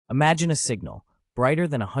Imagine a signal, brighter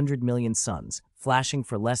than 100 million suns, flashing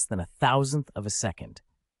for less than a thousandth of a second,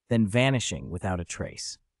 then vanishing without a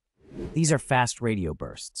trace. These are fast radio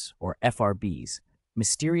bursts, or FRBs,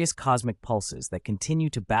 mysterious cosmic pulses that continue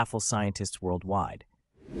to baffle scientists worldwide.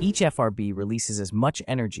 Each FRB releases as much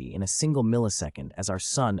energy in a single millisecond as our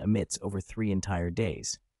sun emits over 3 entire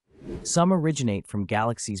days. Some originate from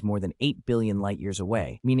galaxies more than 8 billion light-years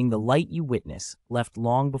away, meaning the light you witness left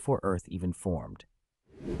long before Earth even formed.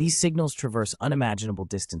 These signals traverse unimaginable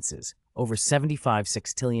distances, over 75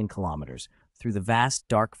 sextillion kilometers, through the vast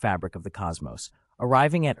dark fabric of the cosmos,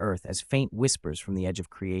 arriving at Earth as faint whispers from the edge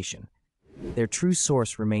of creation. Their true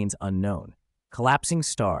source remains unknown: collapsing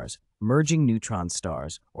stars, merging neutron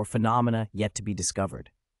stars, or phenomena yet to be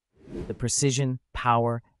discovered. The precision,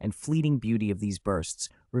 power, and fleeting beauty of these bursts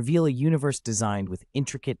reveal a universe designed with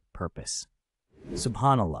intricate purpose.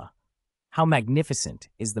 Subhanallah, how magnificent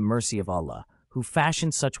is the mercy of Allah, who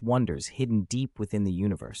fashioned such wonders hidden deep within the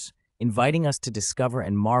universe, inviting us to discover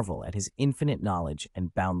and marvel at His infinite knowledge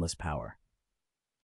and boundless power.